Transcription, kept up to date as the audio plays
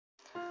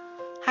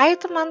Hai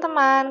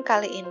teman-teman,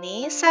 kali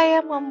ini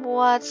saya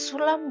membuat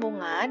sulam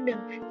bunga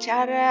dengan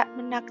cara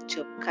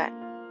menakjubkan.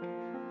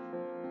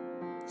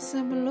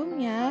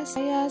 Sebelumnya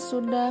saya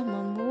sudah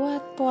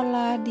membuat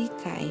pola di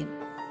kain.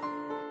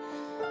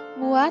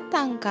 Buat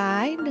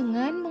tangkai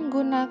dengan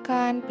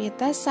menggunakan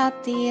pita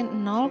satin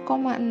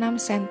 0,6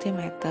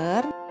 cm.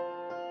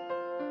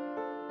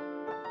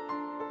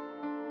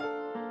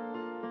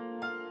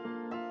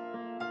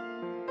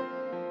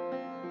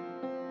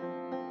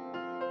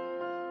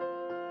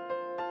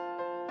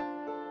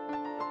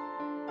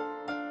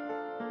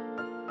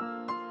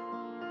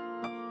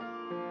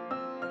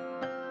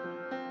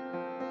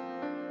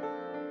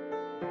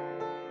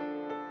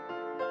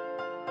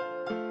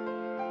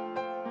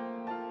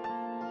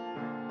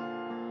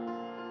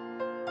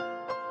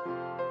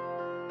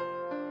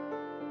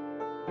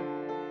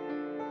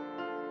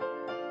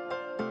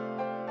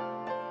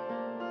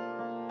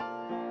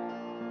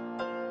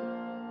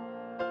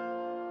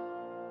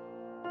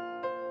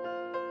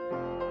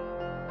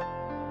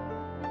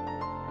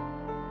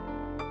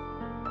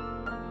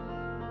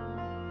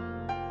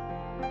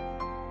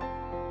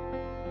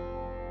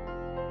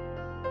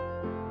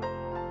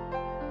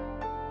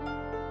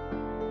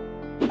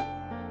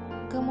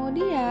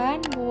 Kemudian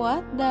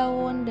buat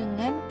daun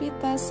dengan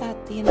pita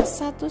satin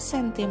 1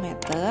 cm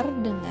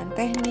dengan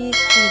teknik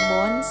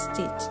ribbon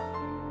stitch.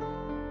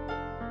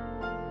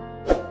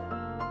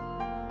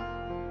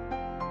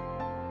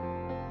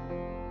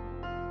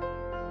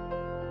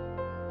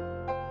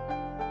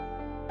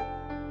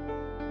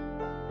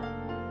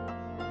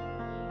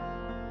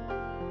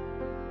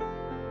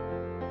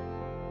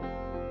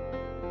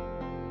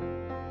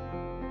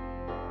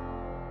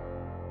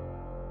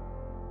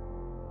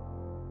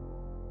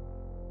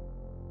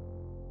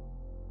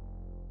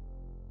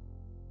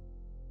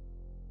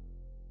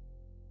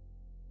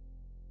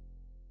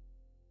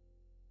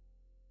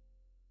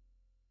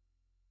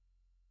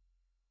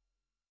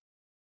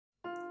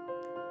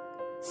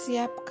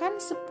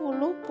 Siapkan 10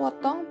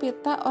 potong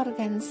pita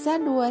organza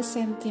 2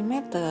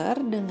 cm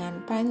dengan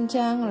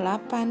panjang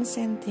 8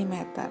 cm.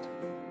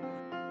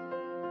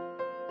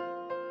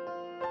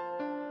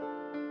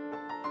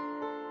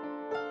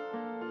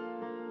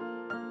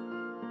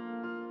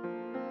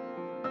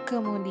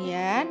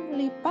 Kemudian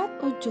lipat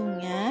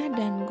ujungnya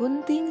dan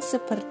gunting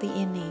seperti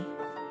ini.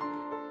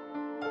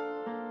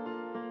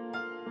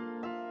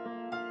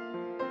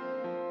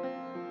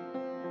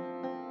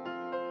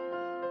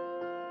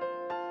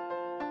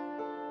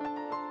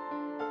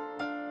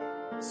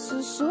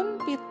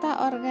 Susun pita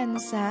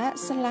organza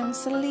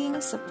selang-seling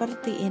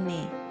seperti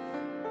ini.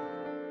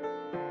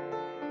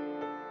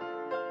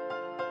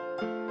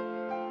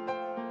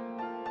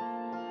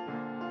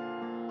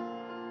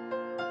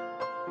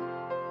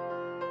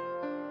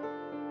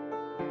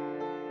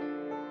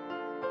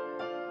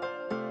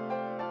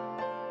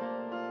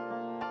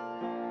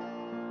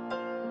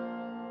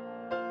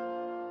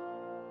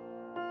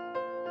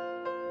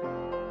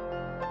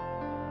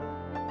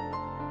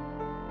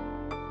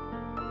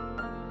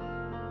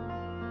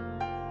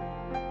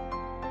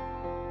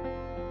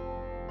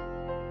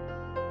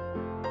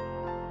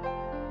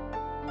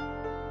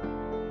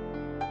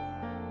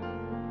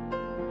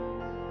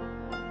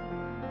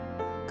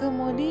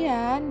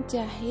 Kemudian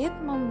jahit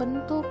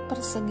membentuk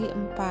persegi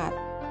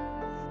 4.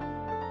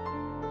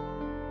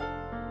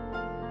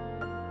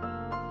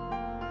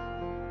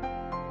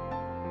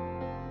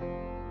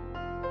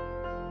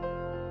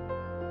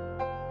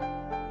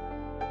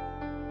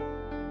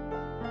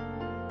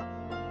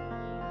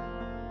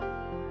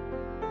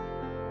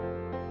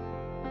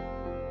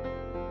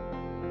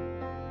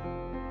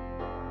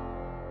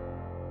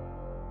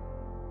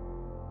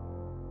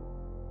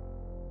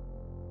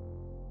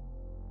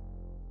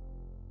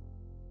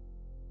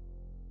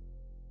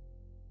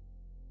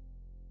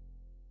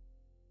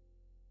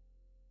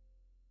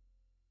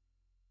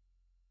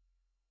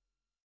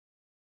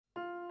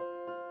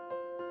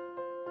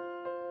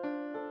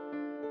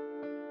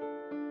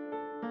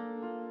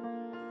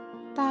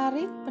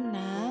 Tarik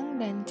benang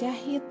dan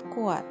jahit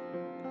kuat.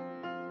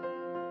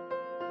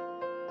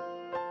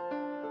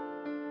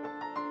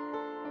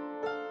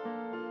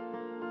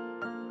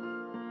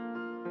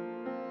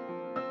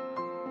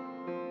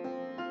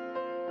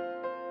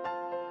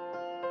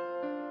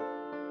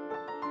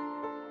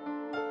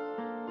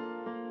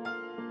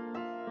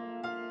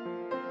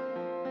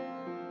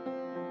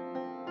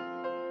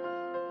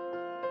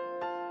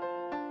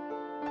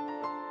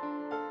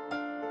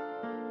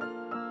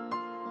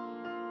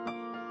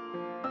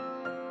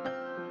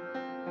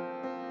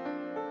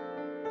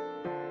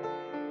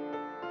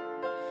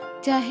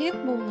 Jahit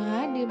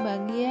bunga di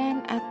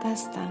bagian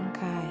atas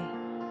tangkai.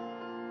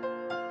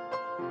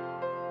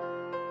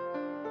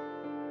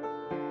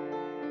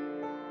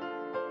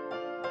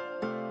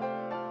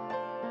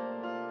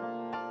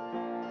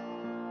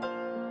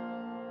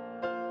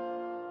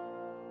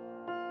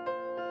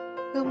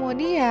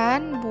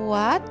 Kemudian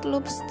buat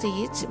loop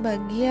stitch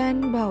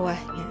bagian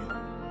bawahnya.